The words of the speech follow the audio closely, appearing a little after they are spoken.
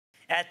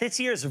At this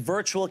year's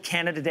virtual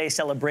Canada Day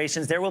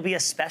celebrations, there will be a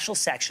special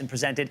section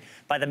presented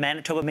by the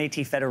Manitoba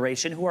Métis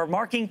Federation, who are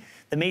marking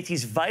the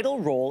Métis' vital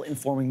role in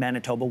forming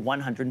Manitoba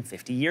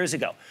 150 years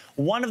ago.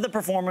 One of the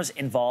performers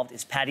involved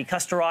is Patti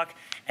Kusturok,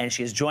 and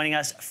she is joining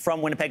us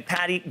from Winnipeg.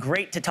 Patti,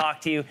 great to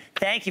talk to you.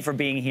 Thank you for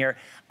being here.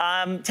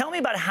 Tell me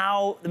about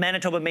how the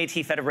Manitoba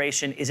Métis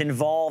Federation is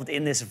involved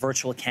in this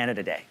virtual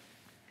Canada Day.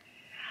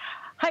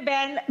 Hi,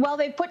 Ben. Well,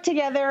 they put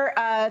together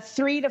a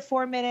 3 to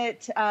 4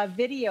 minute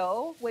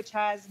video, which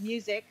has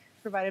music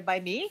provided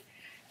by me.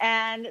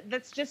 And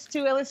that's just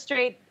to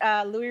illustrate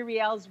Louis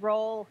Riel's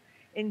role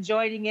in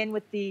joining in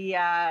with the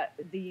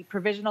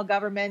provisional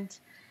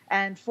government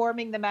and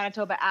forming the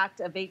Manitoba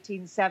Act of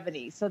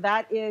 1870. So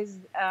that is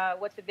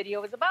what the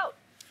video is about.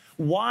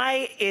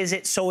 Why is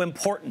it so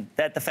important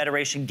that the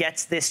Federation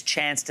gets this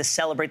chance to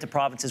celebrate the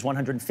province's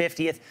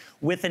 150th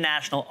with the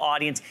national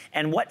audience?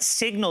 And what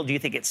signal do you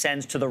think it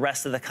sends to the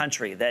rest of the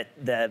country that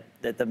the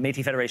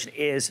Métis Federation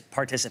is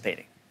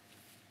participating?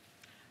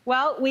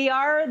 Well, we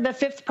are the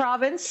 5th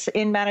province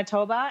in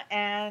Manitoba,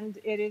 and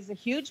it is a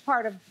huge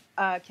part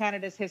of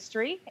Canada's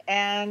history.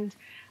 And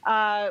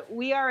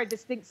we are a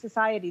distinct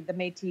society, the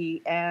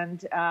Métis,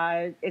 and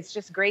it's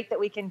just great that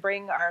we can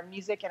bring our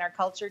music and our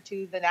culture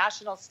to the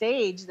national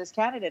stage this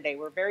Canada Day.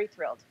 We're very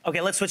thrilled.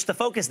 Okay, let's switch the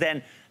focus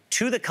then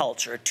to the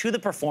culture, to the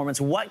performance.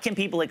 What can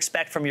people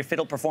expect from your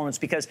fiddle performance?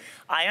 Because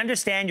I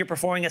understand you're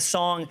performing a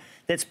song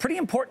that's pretty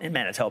important in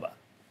Manitoba.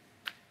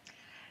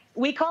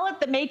 We call it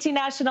the Métis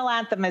National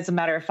Anthem, as a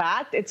matter of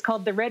fact. It's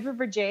called the Red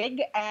River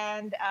Jig,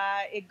 and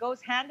it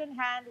goes hand in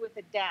hand with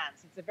a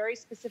dance. It's a very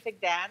specific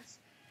dance.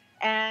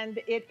 And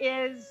it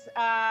is,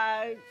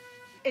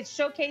 it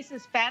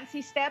showcases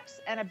fancy steps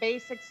and a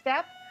basic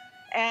step.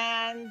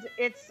 And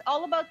it's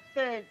all about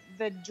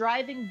the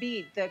driving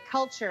beat, the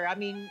culture. I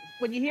mean,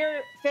 when you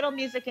hear fiddle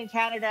music in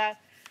Canada,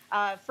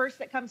 first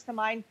that comes to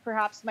mind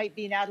perhaps might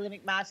be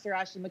Natalie McMaster,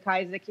 Ashley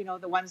McIsaac, you know,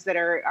 the ones that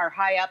are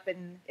high up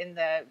in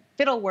the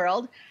fiddle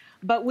world.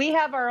 But we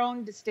have our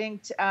own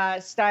distinct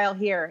style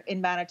here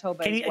in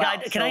Manitoba as well.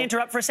 Can I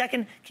interrupt for a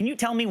second? Can you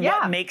tell me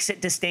what makes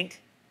it distinct?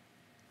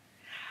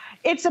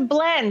 It's a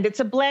blend. It's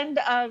a blend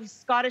of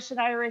Scottish and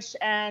Irish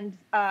and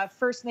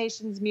First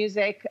Nations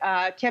music,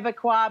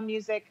 Quebecois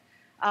music.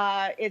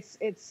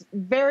 It's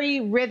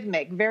very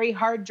rhythmic, very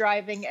hard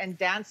driving and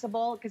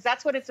danceable, because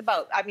that's what it's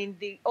about. I mean,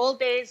 the old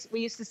days, we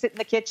used to sit in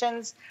the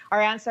kitchens.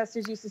 Our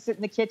ancestors used to sit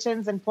in the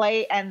kitchens and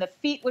play, and the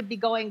feet would be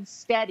going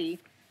steady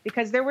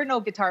because there were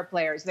no guitar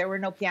players. There were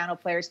no piano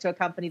players to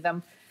accompany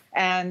them.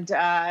 And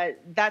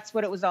that's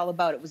what it was all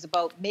about. It was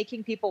about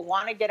making people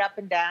want to get up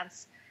and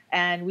dance.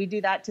 And we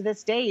do that to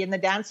this day in the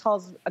dance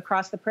halls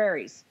across the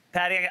prairies.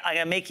 Patti, I'm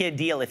going to make you a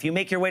deal. If you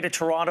make your way to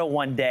Toronto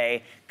one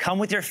day, come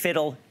with your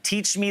fiddle,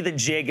 teach me the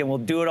jig, and we'll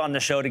do it on the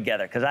show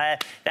together, because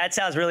that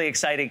sounds really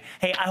exciting.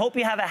 Hey, I hope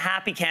you have a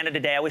happy Canada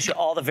Day. I wish you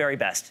all the very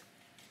best.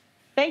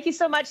 Thank you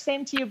so much.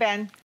 Same to you,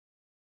 Ben.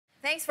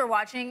 Thanks for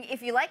watching.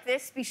 If you like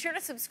this, be sure to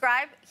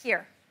subscribe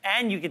here.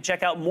 And you can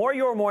check out more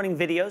Your Morning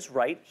videos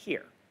right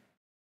here.